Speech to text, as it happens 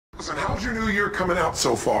Listen, how's your new year coming out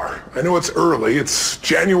so far? I know it's early, it's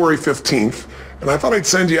January 15th, and I thought I'd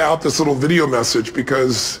send you out this little video message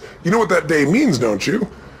because you know what that day means, don't you?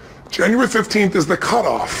 January 15th is the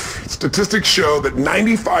cutoff. Statistics show that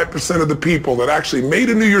 95% of the people that actually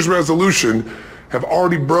made a New Year's resolution have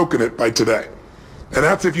already broken it by today. And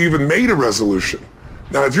that's if you even made a resolution.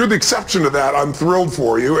 Now, if you're the exception to that, I'm thrilled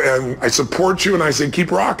for you, and I support you, and I say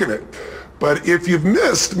keep rocking it. But if you've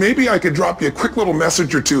missed, maybe I could drop you a quick little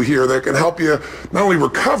message or two here that can help you not only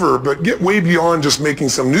recover, but get way beyond just making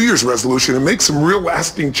some New Year's resolution and make some real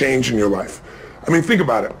lasting change in your life. I mean, think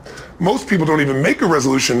about it. Most people don't even make a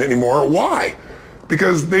resolution anymore. Why?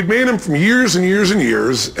 Because they've made them from years and years and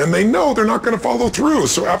years, and they know they're not going to follow through.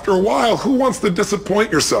 So after a while, who wants to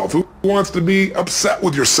disappoint yourself? Who wants to be upset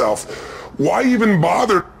with yourself? Why even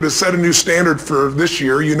bother to set a new standard for this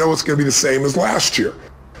year? You know it's going to be the same as last year.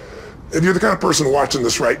 If you're the kind of person watching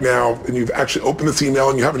this right now and you've actually opened this email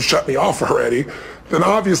and you haven't shut me off already, then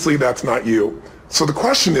obviously that's not you. So the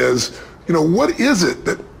question is, what is it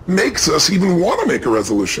that makes us even want to make a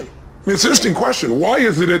resolution? I mean, it's an interesting question. Why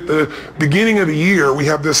is it at the beginning of the year we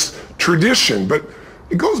have this tradition, but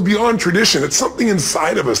it goes beyond tradition. It's something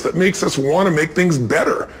inside of us that makes us want to make things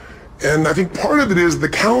better. And I think part of it is the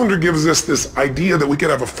calendar gives us this idea that we could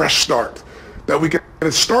have a fresh start, that we can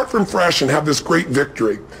start from fresh and have this great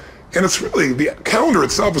victory. And it's really, the calendar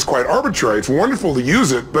itself is quite arbitrary. It's wonderful to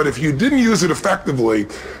use it, but if you didn't use it effectively,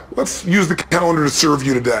 let's use the calendar to serve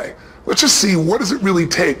you today. Let's just see, what does it really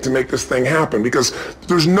take to make this thing happen? Because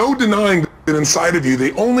there's no denying that inside of you,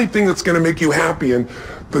 the only thing that's going to make you happy in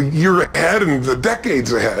the year ahead and the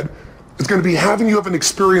decades ahead is going to be having you have an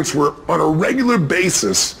experience where on a regular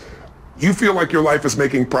basis, you feel like your life is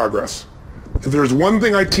making progress. If there's one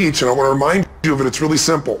thing I teach, and I want to remind you of it, it's really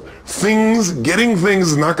simple. Getting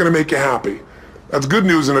things is not going to make you happy. That's good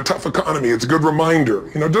news in a tough economy. It's a good reminder.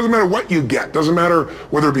 It doesn't matter what you get. It doesn't matter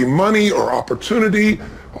whether it be money or opportunity.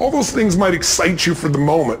 All those things might excite you for the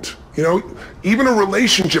moment. Even a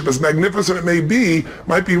relationship, as magnificent it may be,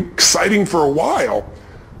 might be exciting for a while.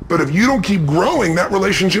 But if you don't keep growing, that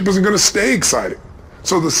relationship isn't going to stay exciting.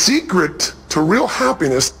 So the secret to real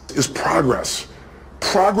happiness is progress.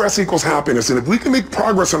 Progress equals happiness, and if we can make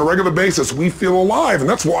progress on a regular basis, we feel alive. And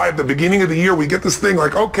that's why at the beginning of the year we get this thing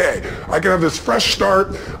like, okay, I can have this fresh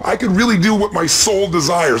start. I could really do what my soul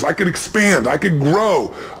desires. I could expand. I could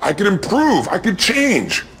grow. I could improve. I could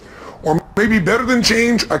change. Or maybe better than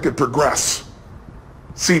change, I could progress.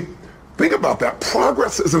 See, think about that.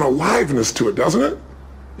 Progress is an aliveness to it, doesn't it?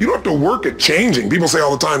 You don't have to work at changing. People say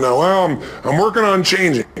all the time now, well, I'm working on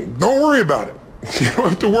changing. Don't worry about it. You don't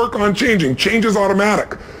have to work on changing. Change is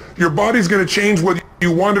automatic. Your body's going to change whether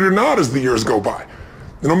you want it or not as the years go by.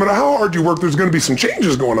 And no matter how hard you work, there's going to be some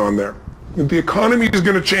changes going on there. And the economy is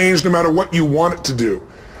going to change no matter what you want it to do.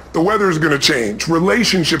 The weather is going to change.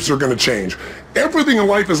 Relationships are going to change. Everything in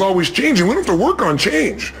life is always changing. We don't have to work on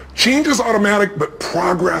change. Change is automatic, but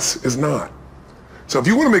progress is not. So if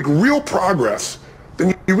you want to make real progress,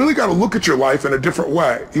 then you really got to look at your life in a different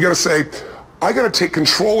way. You got to say, I got to take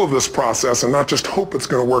control of this process and not just hope it's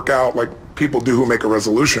going to work out like people do who make a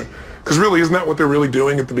resolution. Because really, isn't that what they're really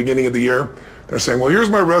doing at the beginning of the year? They're saying, well,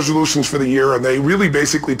 here's my resolutions for the year, and they really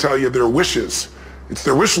basically tell you their wishes. It's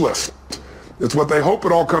their wish list. It's what they hope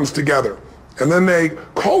it all comes together. And then they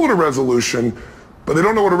call it a resolution, but they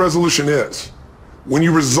don't know what a resolution is. When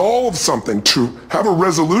you resolve something, to have a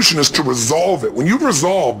resolution is to resolve it. When you've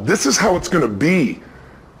resolved, this is how it's going to be.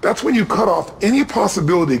 That's when you cut off any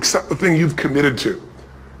possibility except the thing you've committed to.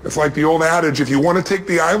 It's like the old adage, if you want to take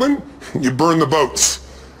the island, you burn the boats.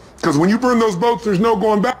 Because when you burn those boats, there's no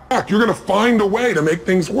going back. You're going to find a way to make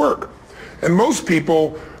things work. And most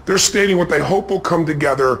people, they're stating what they hope will come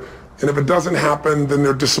together, and if it doesn't happen, then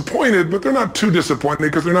they're disappointed, but they're not too disappointed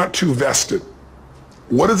because they're not too vested.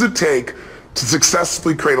 What does it take to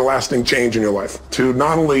successfully create a lasting change in your life? To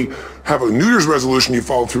not only have a New Year's resolution you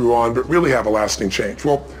follow through on, but really have a lasting change?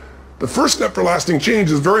 Well, the first step for lasting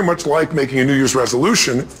change is very much like making a New Year's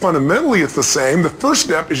resolution. Fundamentally, it's the same. The first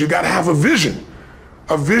step is you got to have a vision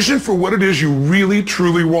for what it is you really,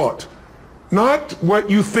 truly want. Not what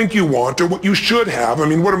you think you want or what you should have. I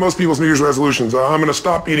mean, what are most people's New Year's resolutions? I'm going to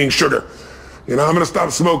stop eating sugar. I'm going to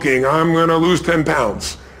stop smoking. I'm going to lose 10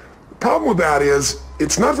 pounds. The problem with that is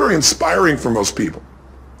it's not very inspiring for most people.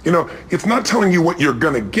 It's not telling you what you're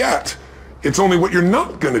going to get. It's only what you're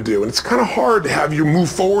not going to do. And it's kind of hard to have you move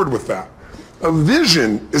forward with that. A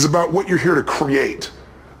vision is about what you're here to create.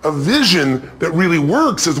 A vision that really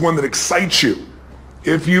works is one that excites you.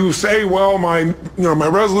 If you say, well, my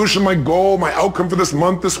resolution, my goal, my outcome for this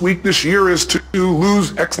month, this week, this year is to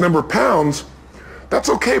lose X number of pounds, that's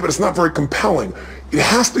okay, but it's not very compelling. It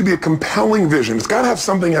has to be a compelling vision. It's got to have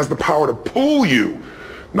something that has the power to pull you,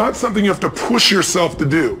 not something you have to push yourself to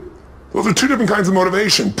do. Those are two different kinds of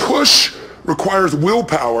motivation. Push requires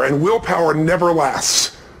willpower, and willpower never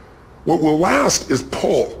lasts. What will last is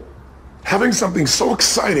pull. Having something so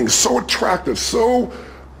exciting, so attractive,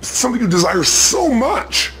 something you desire so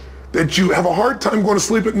much that you have a hard time going to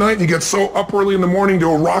sleep at night and you get so up early in the morning to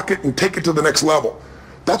rock it and take it to the next level.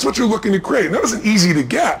 That's what you're looking to create. And that isn't easy to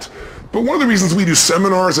get. But one of the reasons we do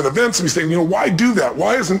seminars and events and we say, why do that?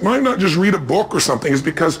 Why not just read a book or something? Is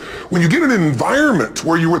because when you get in an environment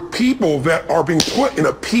where you're with people that are being put in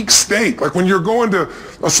a peak state, like when you're going to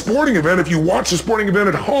a sporting event, if you watch a sporting event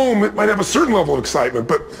at home, it might have a certain level of excitement.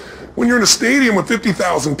 But when you're in a stadium with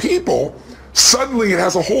 50,000 people, suddenly it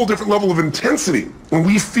has a whole different level of intensity. And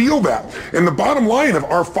we feel that. And the bottom line of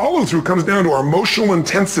our follow-through comes down to our emotional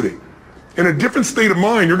intensity. In a different state of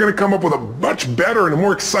mind, you're going to come up with a much better and a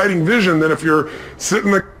more exciting vision than if you're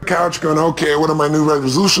sitting on the couch going, okay, what are my new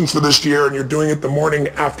resolutions for this year? And you're doing it the morning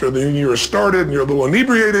after the new year has started and you're a little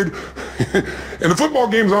inebriated and the football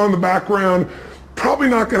game's on in the background. Probably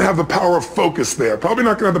not going to have the power of focus there. Probably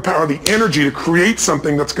not going to have the power of the energy to create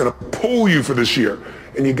something that's going to pull you for this year.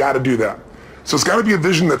 And you got to do that. So it's got to be a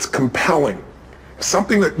vision that's compelling.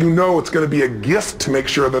 Something that it's going to be a gift to make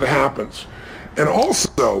sure that it happens. And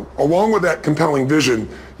also, along with that compelling vision,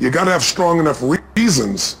 you got to have strong enough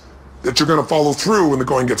reasons that you're going to follow through when the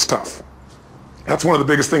going gets tough. That's one of the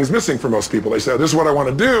biggest things missing for most people. They say, this is what I want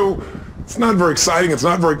to do. It's not very exciting. It's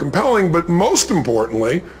not very compelling. But most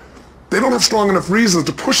importantly, they don't have strong enough reasons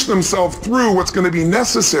to push themselves through what's going to be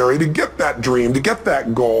necessary to get that dream, to get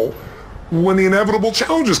that goal, when the inevitable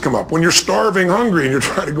challenges come up, when you're starving, hungry, and you're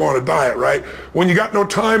trying to go on a diet, right? When you got no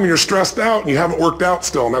time and you're stressed out and you haven't worked out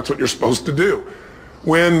still, and that's what you're supposed to do.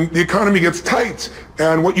 When the economy gets tight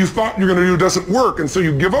and what you thought you're going to do doesn't work, and so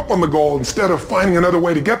you give up on the goal instead of finding another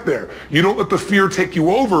way to get there. You don't let the fear take you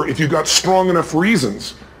over if you've got strong enough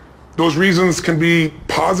reasons. Those reasons can be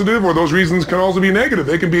positive, or those reasons can also be negative.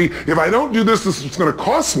 They can be, if I don't do this, this is what's going to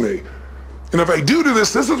cost me. And if I do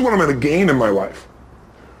this, this is what I'm going to gain in my life.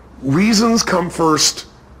 Reasons come first,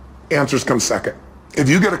 answers come second. If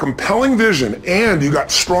you get a compelling vision and you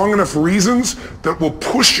got strong enough reasons that will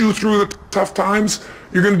push you through the tough times,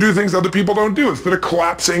 you're going to do things other people don't do. Instead of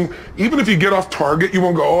collapsing, even if you get off target, you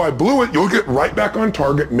won't go, oh, I blew it. You'll get right back on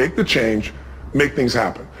target, make the change, make things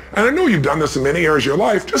happen. And I know you've done this in many areas of your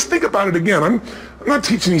life. Just think about it again. I'm not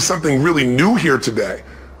teaching you something really new here today.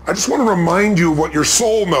 I just want to remind you of what your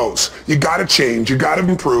soul knows. You got to change, you got to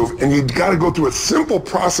improve, and you got to go through a simple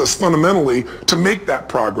process fundamentally to make that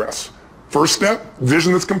progress. First step,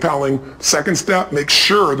 vision that's compelling. Second step, make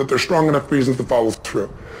sure that there's strong enough reasons to follow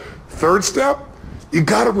through. Third step, you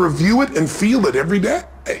got to review it and feel it every day.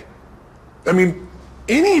 I mean,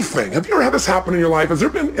 anything. Have you ever had this happen in your life? Has there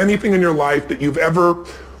been anything in your life that you've ever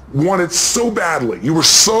wanted so badly? You were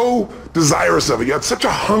so desirous of it. You had such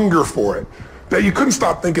a hunger for it that you couldn't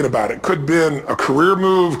stop thinking about it. Could have been a career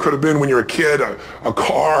move, could have been when you were a kid, a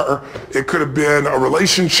car, it could have been a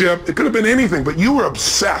relationship, it could have been anything, but you were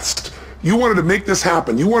obsessed. You wanted to make this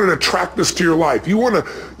happen. You wanted to attract this to your life. You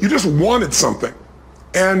just wanted something.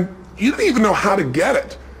 And you didn't even know how to get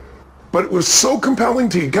it. But it was so compelling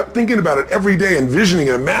to you. You kept thinking about it every day, envisioning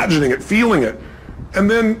it, imagining it, feeling it. And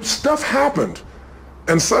then stuff happened.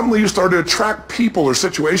 And suddenly you started to attract people or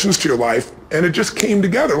situations to your life, and it just came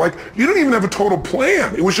together. Like, you didn't even have a total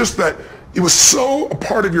plan. It was just that it was so a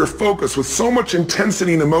part of your focus with so much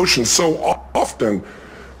intensity and emotion so often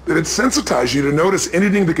that it sensitized you to notice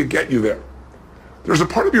anything that could get you there. There's a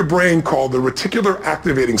part of your brain called the reticular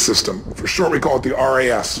activating system. For short, we call it the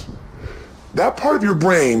RAS. That part of your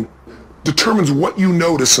brain determines what you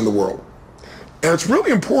notice in the world. And it's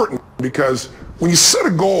really important because when you set a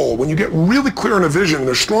goal, when you get really clear on a vision, and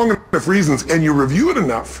there's strong enough reasons, and you review it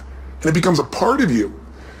enough, and it becomes a part of you,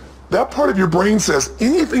 that part of your brain says,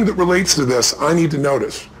 anything that relates to this, I need to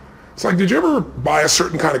notice. It's like, did you ever buy a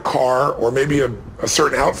certain kind of car, or maybe a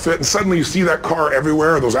certain outfit, and suddenly you see that car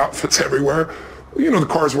everywhere, or those outfits everywhere? Well, you know, the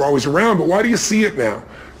cars were always around, but why do you see it now?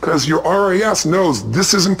 Because your RAS knows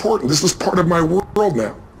this is important, this is part of my world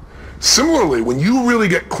now. Similarly, when you really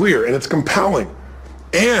get clear, and it's compelling,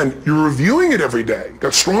 and you're reviewing it every day, you've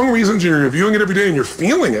got strong reasons, and you're reviewing it every day, and you're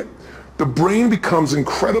feeling it, the brain becomes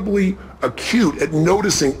incredibly acute at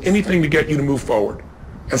noticing anything to get you to move forward.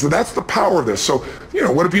 And so that's the power of this. So,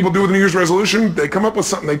 what do people do with a New Year's resolution? They come up with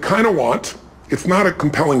something they kind of want. It's not a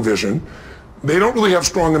compelling vision. They don't really have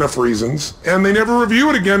strong enough reasons, and they never review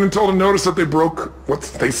it again until they notice that they broke what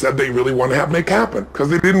they said they really want to have make happen, because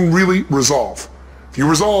they didn't really resolve. If you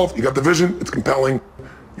resolve, you got the vision, it's compelling,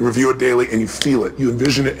 You review it daily and you feel it. You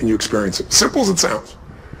envision it and you experience it. Simple as it sounds.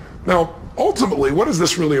 Now, ultimately, what is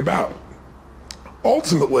this really about?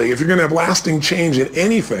 Ultimately, if you're going to have lasting change in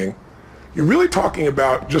anything, you're really talking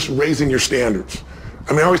about just raising your standards.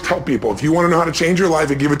 I mean, I always tell people, if you want to know how to change your life,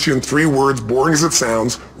 I give it to you in 3 words, boring as it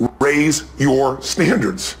sounds: raise your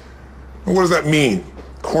standards. And what does that mean?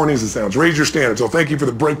 Corny as it sounds. Raise your standards. Oh, thank you for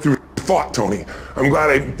the breakthrough thought, Tony. I'm glad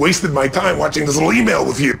I wasted my time watching this little email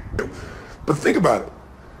with you. But think about it.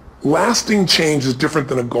 Lasting change is different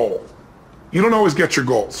than a goal. You don't always get your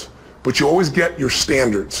goals, but you always get your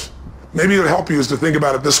standards. Maybe it'll help you is to think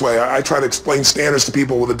about it this way. I try to explain standards to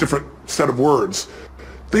people with a different set of words.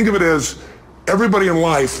 Think of it as everybody in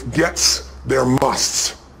life gets their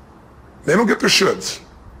musts. They don't get their shoulds.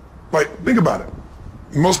 Like, think about it.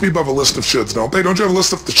 Most people have a list of shoulds, don't they? Don't you have a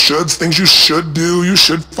list of the shoulds, things you should do, you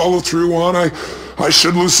should follow through on? I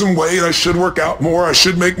should lose some weight, I should work out more, I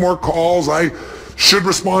should make more calls, I should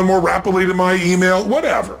respond more rapidly to my email,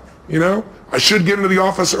 whatever, you know? I should get into the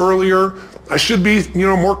office earlier, I should be,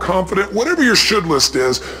 more confident. Whatever your should list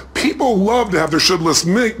is, people love to have their should list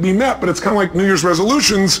be met, but it's kind of like New Year's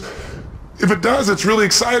resolutions. If it does, it's really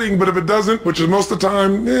exciting, but if it doesn't, which is most of the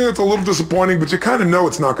time, it's a little disappointing, but you kind of know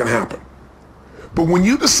it's not going to happen. But when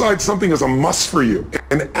you decide something is a must for you,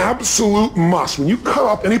 an absolute must, when you cut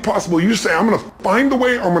off any possible, you say, I'm going to find the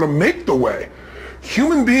way, or I'm going to make the way.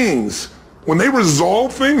 Human beings, when they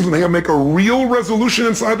resolve things, when they make a real resolution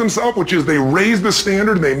inside themselves, which is they raise the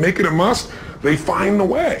standard and they make it a must, they find the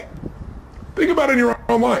way. Think about it in your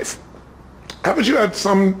own life. Haven't you had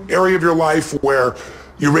some area of your life where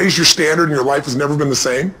you raise your standard and your life has never been the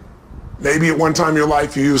same? Maybe at one time in your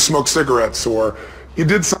life you smoked cigarettes, or you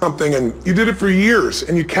did something and you did it for years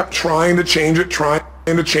and you kept trying to change it,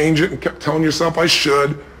 and kept telling yourself, I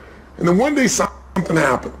should. And then one day something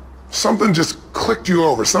happened. Something just clicked you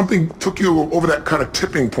over. Something took you over that kind of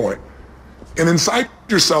tipping point. And inside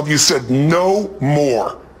yourself you said, no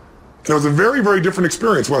more. And it was a very, very different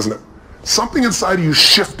experience, wasn't it? Something inside of you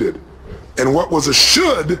shifted. And what was a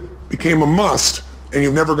should became a must, and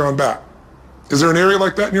you've never gone back. Is there an area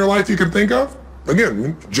like that in your life you can think of?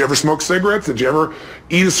 Again, did you ever smoke cigarettes? Did you ever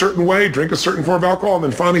eat a certain way, drink a certain form of alcohol, and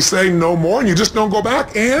then finally say no more, and you just don't go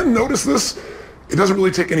back? And notice this, it doesn't really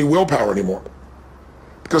take any willpower anymore.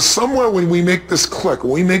 Because somewhere when we make this click,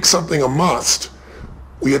 when we make something a must,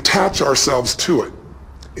 we attach ourselves to it.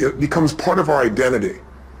 It becomes part of our identity.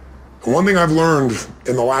 And one thing I've learned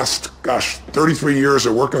in the last, 33 years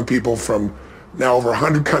of working with people from now over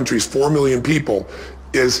 100 countries, 4 million people,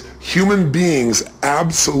 is human beings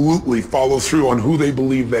absolutely follow through on who they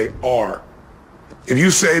believe they are. If you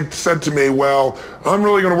said to me, well, I'm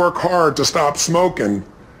really going to work hard to stop smoking,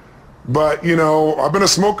 but I've been a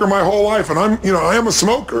smoker my whole life, and I am a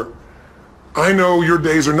smoker, I know your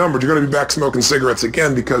days are numbered. You're going to be back smoking cigarettes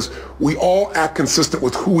again, because we all act consistent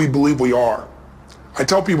with who we believe we are. I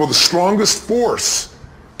tell people the strongest force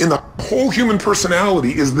in the whole human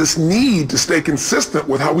personality is this need to stay consistent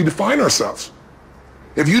with how we define ourselves.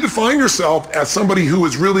 If you define yourself as somebody who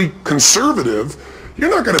is really conservative, you're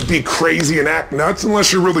not going to be crazy and act nuts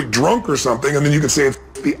unless you're really drunk or something, and then you can say it's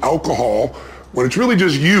the alcohol, when it's really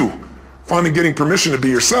just you finally getting permission to be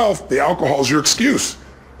yourself. The alcohol is your excuse.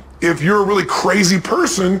 If you're a really crazy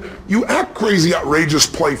person, you act crazy, outrageous,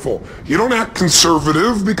 playful. You don't act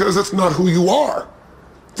conservative because that's not who you are.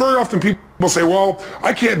 Very often people say, well,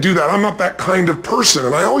 I can't do that. I'm not that kind of person.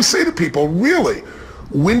 And I always say to people, really,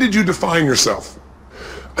 when did you define yourself?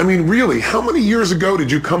 I mean, really, how many years ago did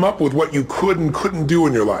you come up with what you could and couldn't do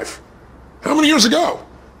in your life? How many years ago?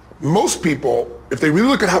 Most people, if they really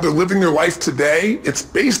look at how they're living their life today, it's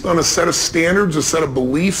based on a set of standards, a set of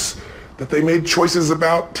beliefs that they made choices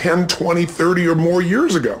about 10, 20, 30 or more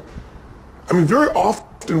years ago. I mean, very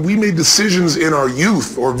often we made decisions in our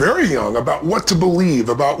youth or very young about what to believe,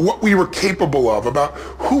 about what we were capable of, about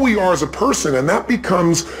who we are as a person, and that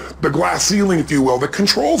becomes the glass ceiling, if you will, that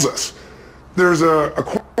controls us. There's a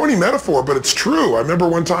corny metaphor, but it's true. I remember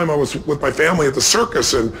one time I was with my family at the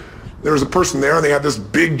circus, and there was a person there, and they had this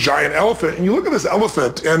big giant elephant, and you look at this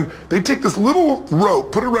elephant, and they take this little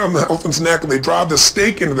rope, put it around the elephant's neck, and they drive this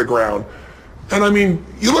stake into the ground. And I mean,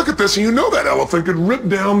 you look at this, and you know that elephant could rip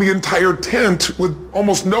down the entire tent with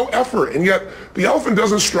almost no effort, and yet the elephant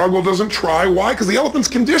doesn't struggle, doesn't try. Why? Because the elephant's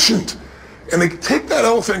conditioned. And they take that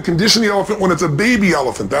elephant and condition the elephant when it's a baby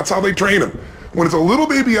elephant. That's how they train him. When it's a little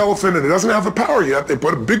baby elephant and it doesn't have the power yet, they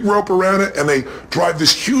put a big rope around it and they drive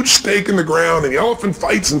this huge stake in the ground, and the elephant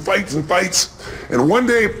fights and fights and fights. And one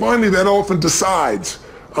day, finally, that elephant decides,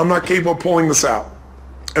 I'm not capable of pulling this out.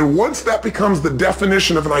 And once that becomes the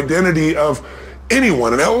definition of an identity of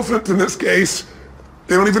anyone, an elephant in this case,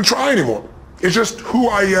 they don't even try anymore. It's just who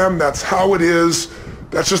I am. That's how it is.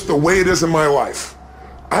 That's just the way it is in my life.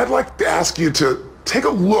 I'd like to ask you to take a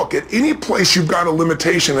look at any place you've got a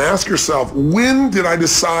limitation and ask yourself, when did I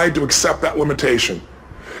decide to accept that limitation?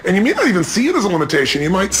 And you may not even see it as a limitation. You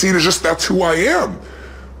might see it as just that's who I am.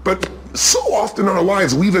 But so often in our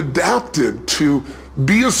lives, we've adapted to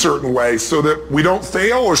be a certain way so that we don't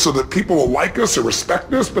fail or so that people will like us or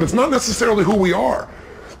respect us, but it's not necessarily who we are.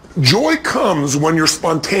 Joy comes when you're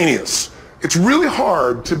spontaneous. It's really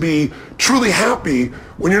hard to be truly happy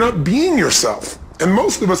when you're not being yourself. And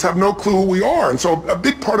most of us have no clue who we are. And so a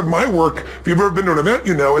big part of my work, if you've ever been to an event,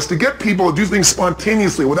 you know, is to get people to do things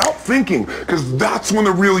spontaneously without thinking, because that's when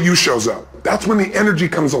the real you shows up. That's when the energy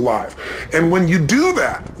comes alive. And when you do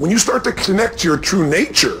that, when you start to connect to your true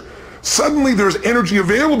nature, suddenly there's energy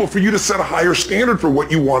available for you to set a higher standard for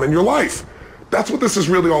what you want in your life. That's what this is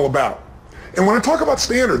really all about. And when I talk about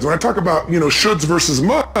standards, when I talk about, shoulds versus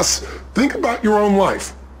musts, think about your own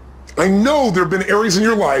life. I know there have been areas in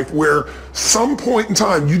your life where some point in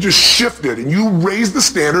time you just shifted and you raised the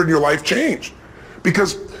standard and your life changed.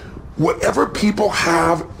 Because whatever people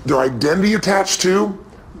have their identity attached to,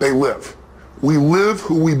 they live. We live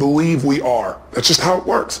who we believe we are. That's just how it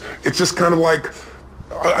works. It's just kind of like,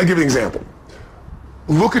 I'll give you an example.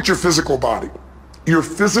 Look at your physical body. Your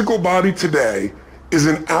physical body today is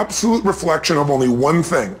an absolute reflection of only one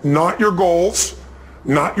thing. Not your goals,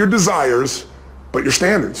 not your desires, but your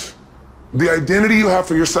standards. The identity you have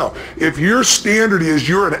for yourself. If your standard is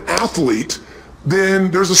you're an athlete, then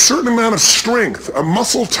there's a certain amount of strength, a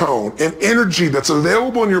muscle tone, and energy that's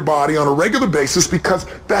available in your body on a regular basis because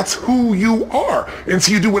that's who you are. And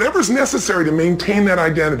so you do whatever's necessary to maintain that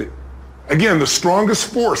identity. Again, the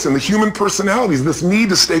strongest force in the human personality is this need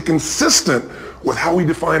to stay consistent with how we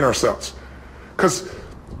define ourselves. Because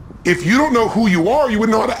if you don't know who you are, you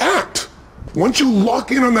wouldn't know how to act. Once you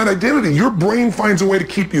lock in on that identity, your brain finds a way to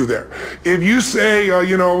keep you there. If you say,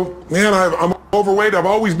 man, I'm overweight, I've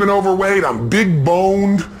always been overweight, I'm big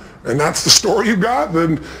boned, and that's the story you got,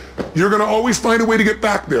 then you're going to always find a way to get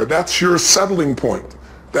back there. That's your settling point.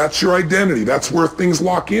 That's your identity. That's where things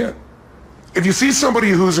lock in. If you see somebody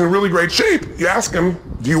who's in really great shape, you ask them,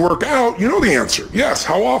 do you work out? You know the answer. Yes.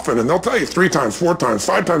 How often? And they'll tell you 3 times, 4 times,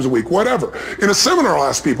 5 times a week, whatever. In a seminar, I'll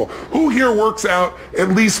ask people, who here works out at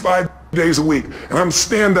least 5 days a week? And I'm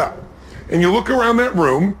stand up. And you look around that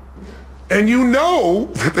room, and you know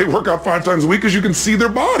that they work out 5 times a week because you can see their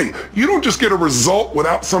body. You don't just get a result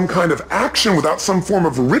without some kind of action, without some form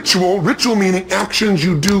of ritual. Ritual meaning actions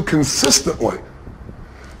you do consistently.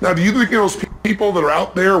 Now, do you think those people that are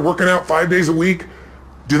out there working out 5 days a week,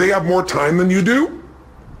 do they have more time than you do?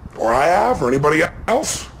 Or I have, or anybody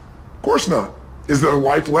else? Of course not. Is their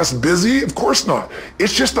life less busy? Of course not.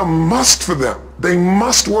 It's just a must for them. They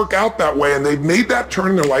must work out that way, and they've made that turn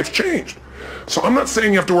and their life's changed. So I'm not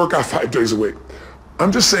saying you have to work out 5 days a week.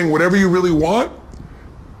 I'm just saying whatever you really want,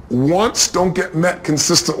 wants don't get met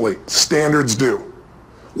consistently. Standards do.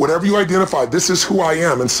 Whatever you identify, this is who I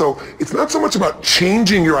am. And so it's not so much about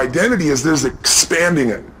changing your identity as there's expanding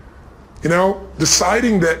it.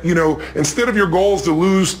 Deciding that, instead of your goal is to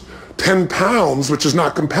lose 10 pounds, which is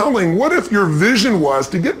not compelling, what if your vision was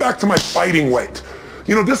to get back to my fighting weight?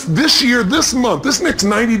 This year, this month, this next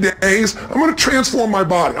 90 days, I'm going to transform my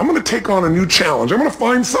body. I'm going to take on a new challenge. I'm going to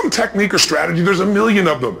find some technique or strategy. There's a million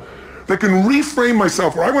of them that can reframe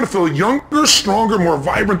myself where I want to feel younger, stronger, more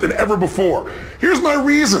vibrant than ever before. Here's my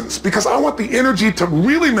reasons. Because I want the energy to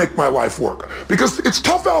really make my life work. Because it's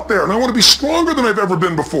tough out there, and I want to be stronger than I've ever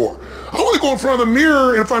been before. I want to go in front of the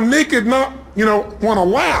mirror, and if I'm naked, not, want to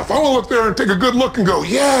laugh. I want to look there and take a good look and go,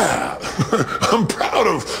 yeah, I'm proud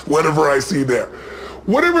of whatever I see there.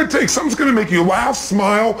 Whatever it takes, something's going to make you laugh,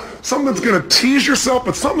 smile, something that's going to tease yourself,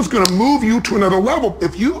 but something's going to move you to another level.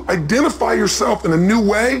 If you identify yourself in a new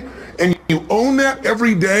way and you own that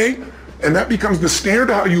every day, and that becomes the standard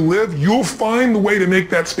of how you live, you'll find the way to make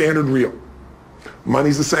that standard real.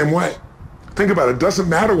 Money's the same way. Think about it. It doesn't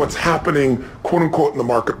matter what's happening, quote unquote, in the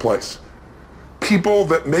marketplace. People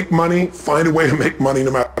that make money find a way to make money no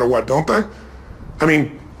matter what, don't they? I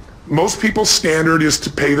mean, most people's standard is to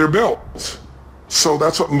pay their bills. So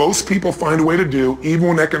that's what most people find a way to do, even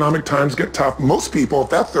when economic times get tough. Most people, if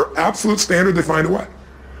that's their absolute standard, they find a way.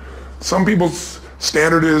 Some people's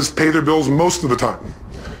standard is pay their bills most of the time.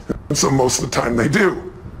 And so most of the time they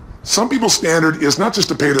do. Some people's standard is not just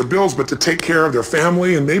to pay their bills, but to take care of their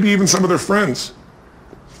family and maybe even some of their friends.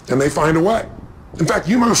 And they find a way. In fact,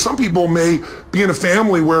 some people may be in a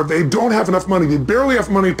family where they don't have enough money. They barely have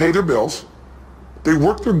money to pay their bills. They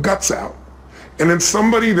work their guts out. And then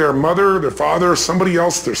somebody, their mother, their father, somebody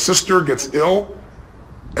else, their sister gets ill,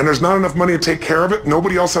 and there's not enough money to take care of it,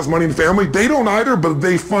 nobody else has money in the family, they don't either, but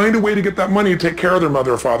they find a way to get that money to take care of their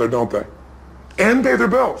mother or father, don't they? And pay their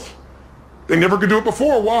bills. They never could do it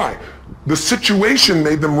before. Why? The situation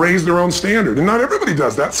made them raise their own standard. And not everybody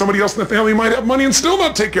does that. Somebody else in the family might have money and still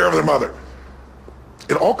not take care of their mother.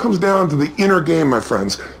 It all comes down to the inner game, my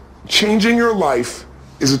friends. Changing your life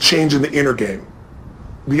is a change in the inner game.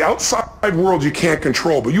 The outside world you can't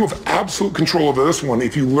control, but you have absolute control over this one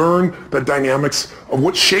if you learn the dynamics of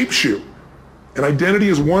what shapes you. And identity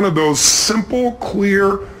is one of those simple,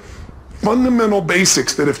 clear, fundamental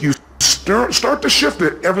basics that if you start to shift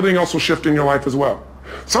it, everything else will shift in your life as well.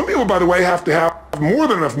 Some people, by the way, have to have more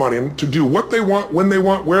than enough money to do what they want, when they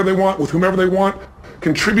want, where they want, with whomever they want,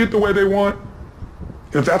 contribute the way they want.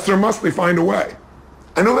 And if that's their must, they find a way.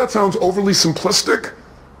 I know that sounds overly simplistic,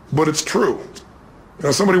 but it's true. You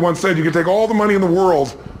know, somebody once said you could take all the money in the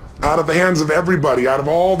world out of the hands of everybody, out of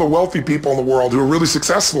all the wealthy people in the world who are really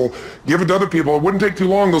successful, give it to other people. It wouldn't take too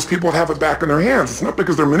long. Those people would have it back in their hands. It's not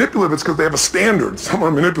because they're manipulative. It's because they have a standard. Some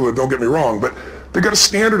are manipulative, don't get me wrong, but they've got a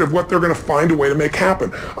standard of what they're going to find a way to make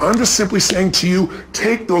happen. I'm just simply saying to you,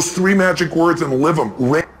 take those 3 magic words and live them.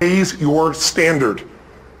 Raise your standard.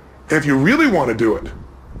 And if you really want to do it,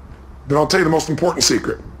 then I'll tell you the most important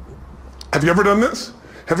secret. Have you ever done this?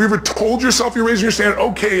 Have you ever told yourself you're raising your standard?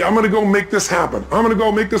 Okay, I'm going to go make this happen. I'm going to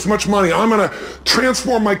go make this much money. I'm going to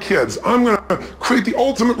transform my kids. I'm going to create the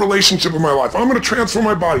ultimate relationship in my life. I'm going to transform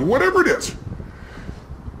my body, whatever it is.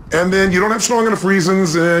 And then you don't have strong enough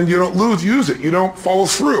reasons and you don't use it. You don't follow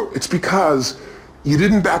through. It's because you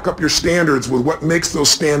didn't back up your standards with what makes those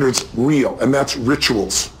standards real, and that's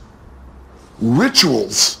rituals.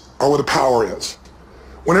 Rituals are where the power is.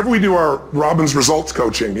 Whenever we do our Robbins results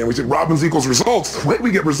coaching, and we say Robbins equals results, the way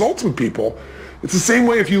we get results with people, it's the same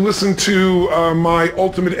way if you listen to my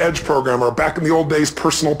Ultimate Edge program, or back in the old days,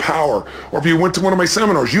 Personal Power, or if you went to one of my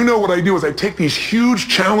seminars. You know what I do is I take these huge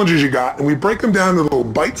challenges you got and we break them down into little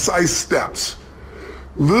bite-sized steps.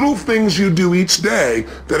 Little things you do each day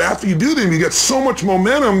that after you do them, you get so much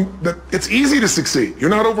momentum that it's easy to succeed.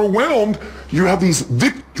 You're not overwhelmed. You have these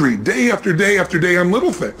victory day after day after day on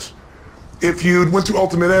little things. If you went through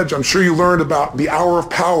Ultimate Edge, I'm sure you learned about the hour of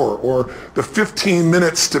power, or the 15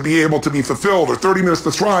 minutes to be able to be fulfilled, or 30 minutes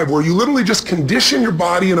to thrive, where you literally just condition your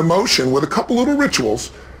body and emotion with a couple little rituals.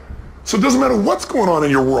 So it doesn't matter what's going on in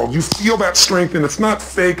your world, you feel that strength, and it's not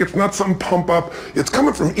fake, it's not some pump up, it's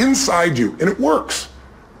coming from inside you, and it works.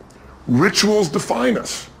 Rituals define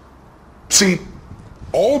us. See,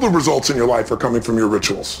 all the results in your life are coming from your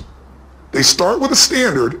rituals. They start with a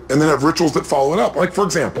standard and then have rituals that follow it up. Like, for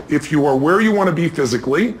example, if you are where you want to be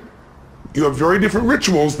physically, you have very different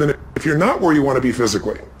rituals than if you're not where you want to be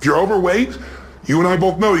physically. If you're overweight, you and I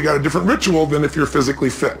both know you got a different ritual than if you're physically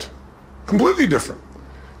fit. Completely different.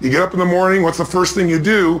 You get up in the morning, what's the first thing you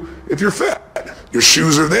do if you're fit? Your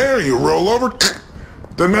shoes are there, you roll over,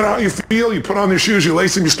 doesn't matter how you feel, you put on your shoes, you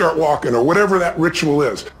lace them, you start walking, or whatever that ritual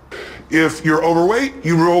is. If you're overweight,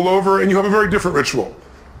 you roll over and you have a very different ritual.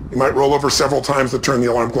 You might roll over several times to turn the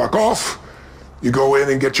alarm clock off. You go in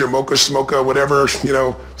and get your mocha, smocha, whatever,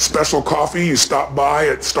 special coffee. You stop by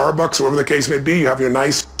at Starbucks, whatever the case may be. You have your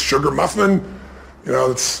nice sugar muffin.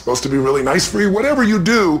 It's supposed to be really nice for you. Whatever you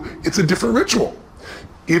do, it's a different ritual.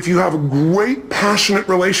 If you have a great, passionate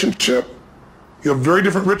relationship, you have very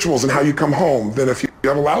different rituals in how you come home than if you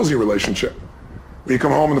have a lousy relationship. When you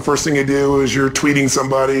come home and the first thing you do is you're tweeting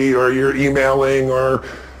somebody, or you're emailing, or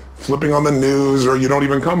flipping on the news, or you don't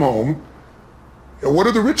even come home. What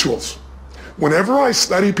are the rituals? Whenever I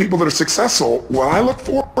study people that are successful, what I look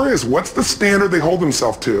for is what's the standard they hold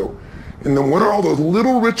themselves to, and then what are all those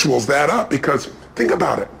little rituals that add up? Because think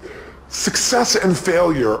about it. Success and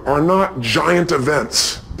failure are not giant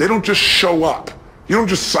events. They don't just show up. You don't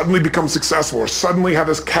just suddenly become successful or suddenly have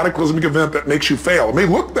this cataclysmic event that makes you fail. It may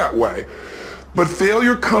look that way, but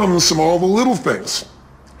failure comes from all the little things.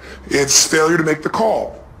 It's failure to make the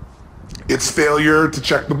call. It's failure to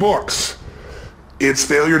check the books. It's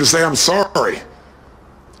failure to say, I'm sorry.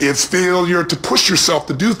 It's failure to push yourself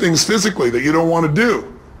to do things physically that you don't want to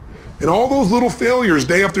do. And all those little failures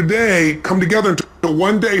day after day come together until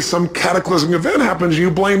one day some cataclysmic event happens and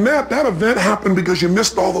you blame that. That event happened because you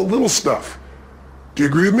missed all the little stuff. Do you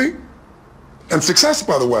agree with me? And success,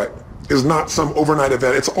 by the way, is not some overnight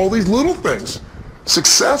event. It's all these little things.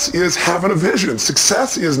 Success is having a vision.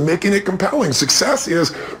 Success is making it compelling. Success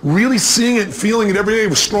is really seeing it and feeling it every day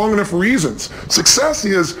with strong enough reasons. Success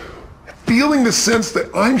is feeling the sense that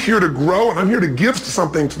I'm here to grow and I'm here to give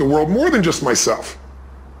something to the world more than just myself.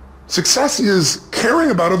 Success is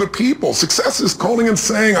caring about other people. Success is calling and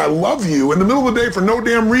saying, I love you in the middle of the day for no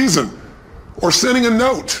damn reason. Or sending a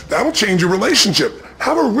note. That'll change your relationship.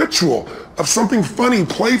 Have a ritual of something funny,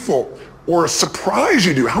 playful, or a surprise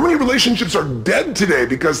you do. How many relationships are dead today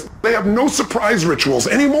because they have no surprise rituals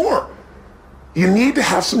anymore? You need to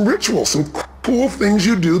have some rituals, some cool things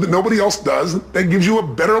you do that nobody else does that gives you a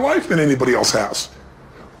better life than anybody else has.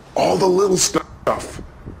 All the little stuff.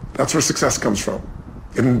 That's where success comes from.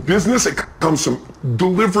 In business, it comes from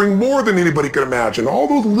delivering more than anybody could imagine. All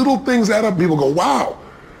those little things add up. People go, wow,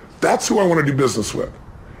 that's who I want to do business with.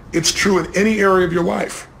 It's true in any area of your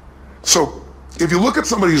life. So if you look at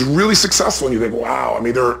somebody who's really successful and you think, wow, I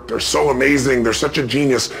mean, they're so amazing, they're such a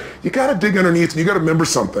genius, you got to dig underneath and you got to remember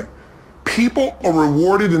something. People are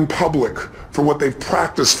rewarded in public for what they've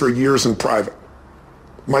practiced for years in private.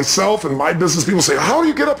 Myself and my business people say, how do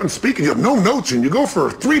you get up and speak and you have no notes and you go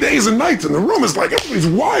for 3 days and nights and the room is like, everybody's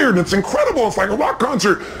wired and it's incredible, it's like a rock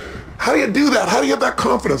concert. How do you do that? How do you have that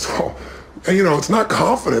confidence? Well, you know, it's not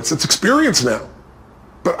confidence, it's experience now.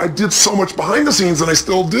 But I did so much behind the scenes and I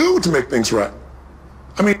still do to make things right.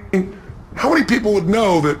 I mean, how many people would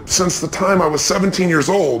know that since the time I was 17 years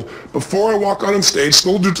old, before I walk out on stage,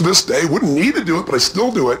 still do to this day, wouldn't need to do it, but I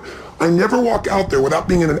still do it, I never walk out there without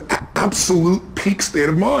being in an absolute peak state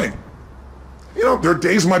of mind. You know, there are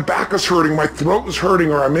days my back is hurting, my throat is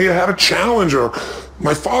hurting, or I may have had a challenge, or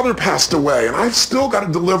my father passed away, and I've still got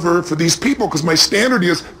to deliver for these people because my standard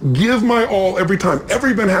is give my all every time.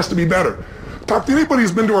 Every event has to be better. Talk to anybody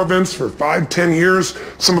who's been to our events for 5, 10 years,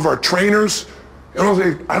 some of our trainers, and I'll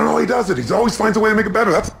say, I don't know how he does it. He always finds a way to make it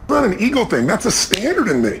better. That's not an ego thing. That's a standard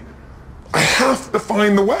in me. I have to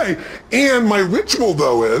find the way. And my ritual,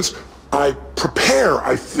 though, is I prepare,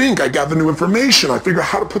 I think, I gather new information, I figure out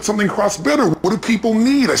how to put something across better. What do people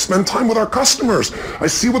need? I spend time with our customers. I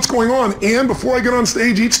see what's going on. And before I get on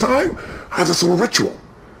stage each time, I have this little ritual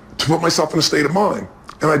to put myself in a state of mind.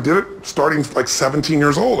 And I did it starting like 17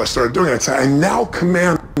 years old. I started doing it. I'd say, I now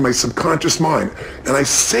command my subconscious mind. And I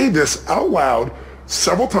say this out loud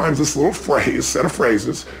several times, this little phrase, set of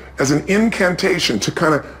phrases, as an incantation to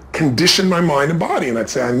kind of condition my mind and body. And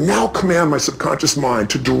I'd say, I now command my subconscious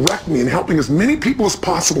mind to direct me in helping as many people as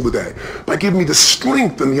possible today by giving me the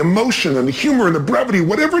strength and the emotion and the humor and the brevity,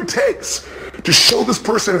 whatever it takes to show this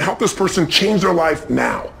person and help this person change their life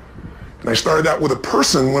now. And I started that with a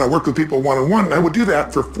person when I worked with people one-on-one, and I would do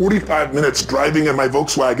that for 45 minutes driving in my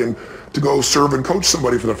Volkswagen to go serve and coach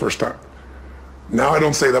somebody for the first time. Now I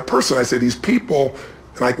don't say that person, I say these people,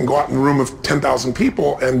 and I can go out in a room of 10,000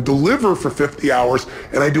 people and deliver for 50 hours,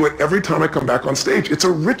 and I do it every time I come back on stage. It's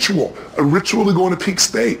a ritual to go into peak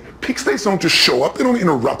state. Peak states don't just show up, they don't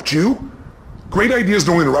interrupt you. Great ideas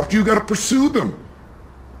don't interrupt you, you gotta pursue them.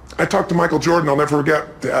 I talked to Michael Jordan, I'll never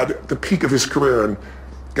forget, at the peak of his career, and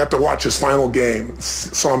got to watch his final game,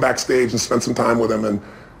 saw him backstage and spent some time with him, and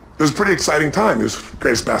it was a pretty exciting time. He was the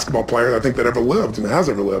greatest basketball player I think that ever lived and has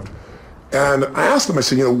ever lived. And I asked him, I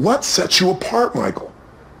said, you know, what sets you apart, Michael?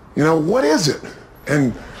 You know, what is it?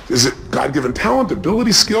 And is it God-given talent,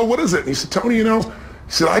 ability, skill? What is it? And he said, Tony, you know, he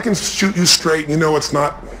said, I can shoot you straight, and you know it's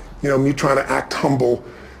not, you know, me trying to act humble.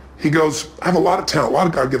 He goes, I have a lot of talent, a lot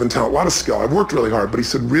of God-given talent, a lot of skill. I've worked really hard. But he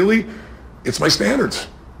said, really, it's my standards.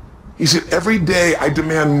 He said, every day I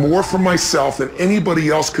demand more from myself than anybody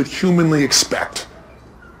else could humanly expect.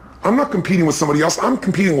 I'm not competing with somebody else. I'm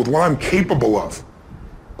competing with what I'm capable of.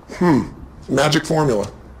 Magic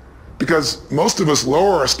formula. Because most of us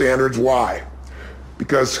lower our standards. Why?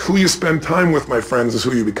 Because who you spend time with, my friends, is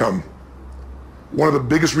who you become. One of the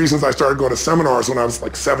biggest reasons I started going to seminars when I was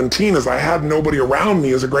like 17 is I had nobody around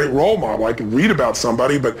me as a great role model. I could read about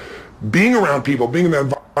somebody, but being around people, being in that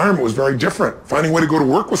environment was very different. Finding a way to go to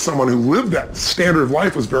work with someone who lived that standard of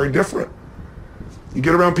life was very different. You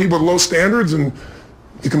get around people with low standards and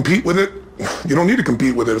you compete with it. You don't need to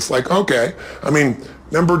compete with it. It's like, okay. I mean,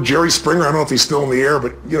 remember Jerry Springer? I don't know if he's still in the air,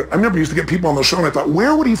 but you know, I remember he used to get people on the show and I thought,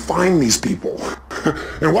 where would he find these people?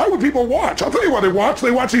 And why would people watch? I'll tell you why they watch. They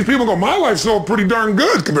watch these people and go, my life's still pretty darn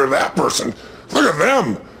good compared to that person. Look at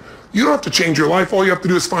them. You don't have to change your life. All you have to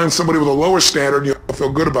do is find somebody with a lower standard and you'll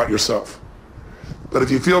feel good about yourself. But if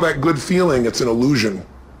you feel that good feeling, it's an illusion.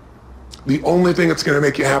 The only thing that's going to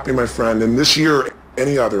make you happy, my friend, and this year,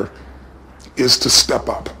 any other, is to step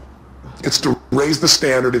up. It's to raise the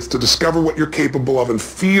standard. It's to discover what you're capable of and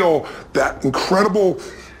feel that incredible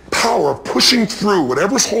power of pushing through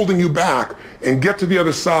whatever's holding you back and get to the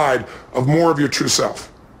other side of more of your true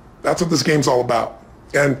self. That's what this game's all about.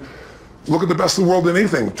 And look at the best of the world in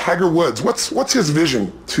anything. Tiger Woods, what's his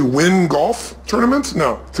vision? To win golf tournaments?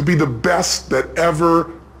 No, to be the best that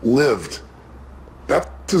ever lived. That's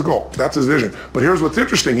his goal. That's his vision. But here's what's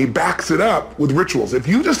interesting. He backs it up with rituals. If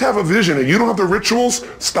you just have a vision and you don't have the rituals,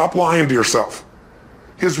 stop lying to yourself.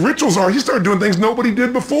 His rituals are, he started doing things nobody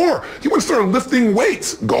did before. He went and started lifting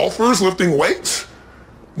weights. Golfers lifting weights?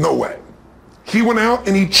 No way. He went out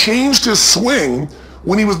and he changed his swing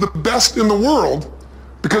when he was the best in the world,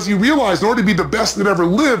 because he realized in order to be the best that ever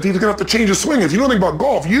lived, he was going to have to change his swing. If you know anything about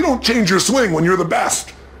golf, you don't change your swing when you're the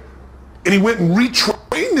best. And he went and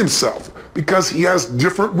retrained himself because he has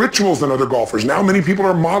different rituals than other golfers. Now many people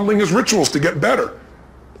are modeling his rituals to get better.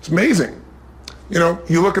 It's amazing. You know,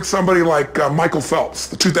 you look at somebody like Michael Phelps,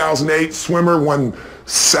 the 2008 swimmer, won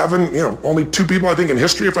 7, only 2 people I think in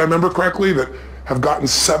history, if I remember correctly, that have gotten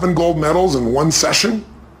 7 gold medals in one session.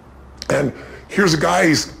 And here's a guy,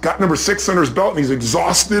 he's got number 6 under his belt and he's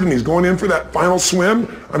exhausted and he's going in for that final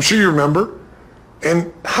swim. I'm sure you remember.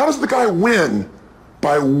 And how does the guy win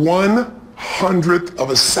by 1/100th of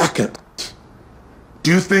a second?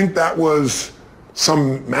 Do you think that was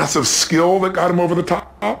some massive skill that got him over the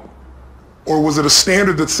top? Or was it a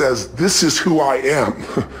standard that says, this is who I am.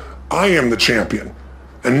 I am the champion.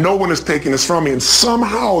 And no one is taking this from me. And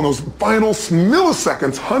somehow in those final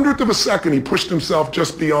milliseconds, 100th of a second, he pushed himself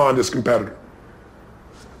just beyond his competitor.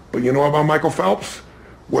 But you know about Michael Phelps?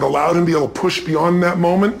 What allowed him to be able to push beyond that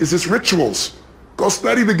moment is his rituals. Go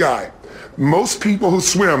study the guy. Most people who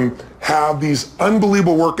swim have these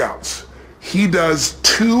unbelievable workouts. He does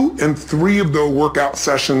 2 and 3 of those workout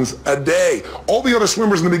sessions a day. All the other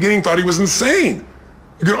swimmers in the beginning thought he was insane.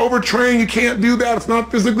 You're going to overtrain, you can't do that, it's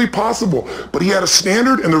not physically possible. But he had a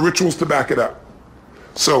standard and the rituals to back it up.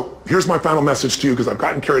 So here's my final message to you, because I've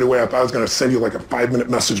gotten carried away. I thought I was going to send you like a 5-minute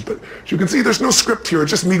message, but as you can see, there's no script here. It's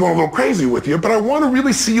just me going a little crazy with you. But I want to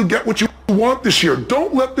really see you get what you want this year.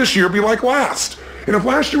 Don't let this year be like last. And if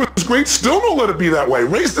last year was great, still don't let it be that way.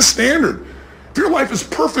 Raise the standard. If your life is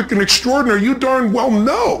perfect and extraordinary, you darn well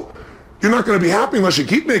know you're not going to be happy unless you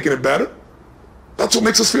keep making it better. That's what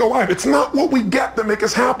makes us feel alive. It's not what we get that makes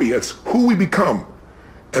us happy. It's who we become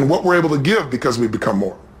and what we're able to give because we become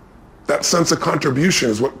more. That sense of contribution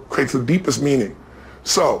is what creates the deepest meaning.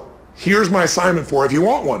 So here's my assignment for you if you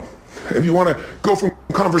want one. If you want to go from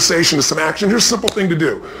conversation to some action, here's a simple thing to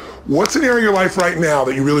do. What's an area of your life right now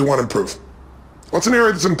that you really want to improve? What's an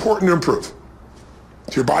area that's important to improve?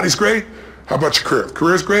 If your body's great, how about your career? If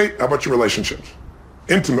career's great, how about your relationships?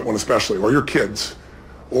 Intimate one especially, or your kids,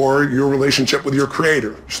 or your relationship with your creator,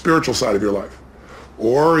 your spiritual side of your life.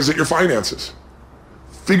 Or is it your finances?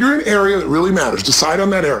 Figure an area that really matters. Decide on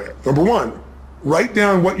that area. Number 1, write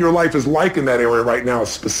down what your life is like in that area right now as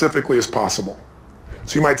specifically as possible.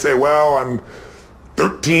 So you might say, well, I'm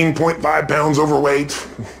 13.5 pounds overweight,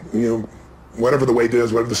 whatever the weight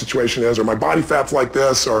is, whatever the situation is, or my body fat's like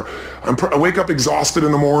this, or I wake up exhausted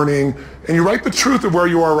in the morning, and you write the truth of where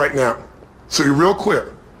you are right now. So you're real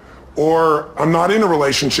clear. Or I'm not in a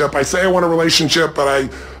relationship. I say I want a relationship, but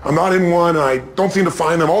I'm not in one, and I don't seem to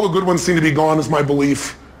find them. All the good ones seem to be gone is my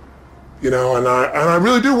belief. And I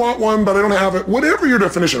really do want one, but I don't have it. Whatever your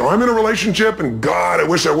definition. Or I'm in a relationship, and God, I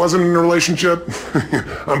wish I wasn't in a relationship.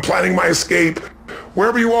 I'm planning my escape.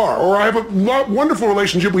 Wherever you are. Or I have a wonderful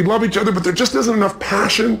relationship. We love each other, but there just isn't enough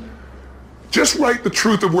passion. Just write the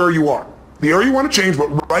truth of where you are. The area you want to change, but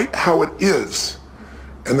write how it is.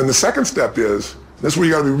 And then the second step is, this is where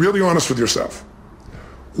you got to be really honest with yourself.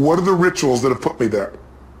 What are the rituals that have put me there?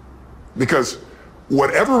 Because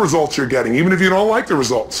whatever results you're getting, even if you don't like the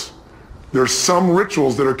results, there's some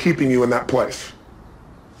rituals that are keeping you in that place.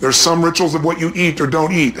 There's some rituals of what you eat or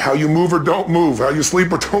don't eat, how you move or don't move, how you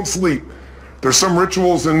sleep or don't sleep. There's some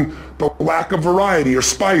rituals in the lack of variety or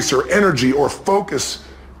spice or energy or focus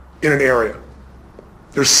in an area.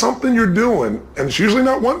 There's something you're doing, and it's usually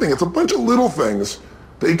not one thing, it's a bunch of little things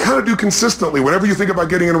that you kind of do consistently whenever you think about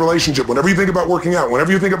getting in a relationship, whenever you think about working out,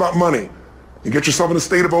 whenever you think about money. You get yourself in a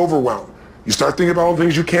state of overwhelm. You start thinking about all the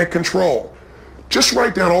things you can't control. Just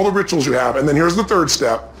write down all the rituals you have, and then here's the third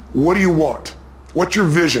step. What do you want? What's your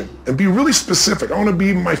vision? And be really specific. I want to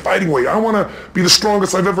be my fighting weight. I want to be the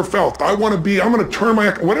strongest I've ever felt. I'm going to turn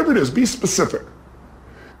my, whatever it is, be specific.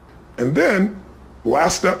 And then,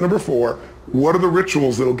 last step number 4, what are the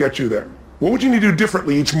rituals that'll get you there? What would you need to do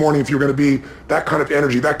differently each morning if you're going to be that kind of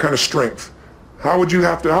energy, that kind of strength? How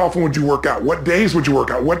often would you work out? What days would you work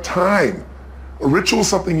out? What time? A ritual is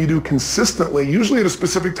something you do consistently, usually at a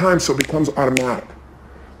specific time, so it becomes automatic.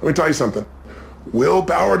 Let me tell you something.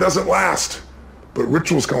 Willpower doesn't last. But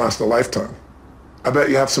rituals can last a lifetime. I bet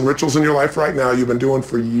you have some rituals in your life right now you've been doing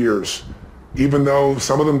for years, even though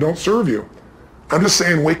some of them don't serve you. I'm just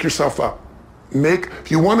saying, wake yourself up.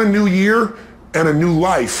 If you want a new year and a new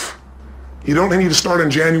life, you don't need to start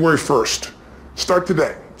on January 1st. Start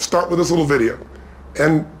today. Start with this little video.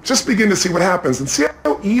 and just begin to see what happens and see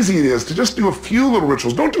how easy it is to just do a few little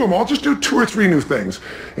rituals. Don't do them all, just do 2 or 3 new things.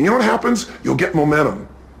 And you know what happens? You'll get momentum.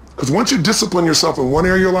 Because once you discipline yourself in one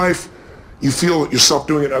area of your life, you feel yourself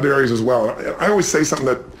doing it in other areas as well. I always say something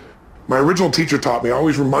that my original teacher taught me. I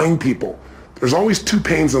always remind people, there's always 2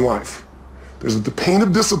 pains in life. There's the pain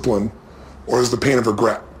of discipline, or there's the pain of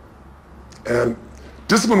regret. And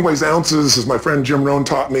discipline weighs ounces, as my friend Jim Rohn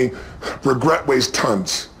taught me. Regret weighs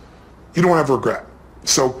tons. You don't have regret.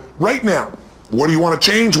 So right now, what do you want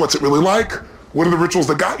to change? What's it really like? What are the rituals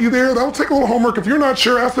that got you there? That'll take a little homework. If you're not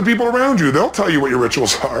sure, ask the people around you. They'll tell you what your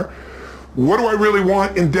rituals are. What do I really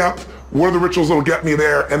want in depth? What are the rituals that will get me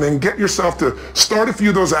there? And then get yourself to start a few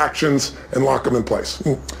of those actions and lock them in place.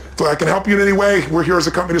 If I can help you in any way, we're here as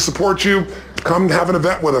a company to support you. Come have an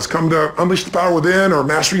event with us. Come to Unleash the Power Within or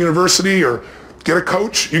Mastery University, or get a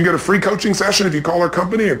coach. You can get a free coaching session if you call our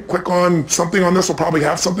company and click on something on this. Will probably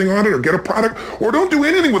have something on it, or get a product. Or don't do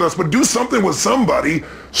anything with us, but do something with somebody,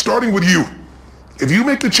 starting with you. If you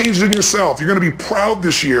make the changes in yourself, you're going to be proud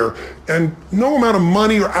this year, and no amount of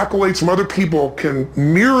money or accolades from other people can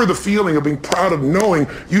mirror the feeling of being proud of knowing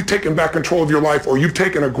you've taken back control of your life, or you've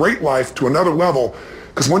taken a great life to another level.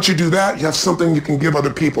 Because once you do that, you have something you can give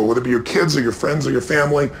other people, whether it be your kids or your friends or your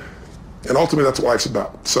family, and ultimately that's what life's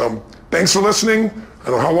about. So thanks for listening. I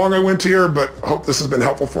don't know how long I went here, but I hope this has been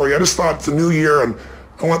helpful for you. I just thought it's a new year, and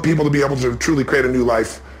I want people to be able to truly create a new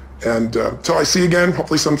life. And until I see you again,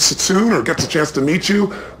 hopefully soon, or get the chance to meet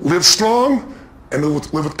you, live strong and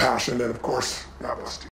live with passion. And of course, God bless you.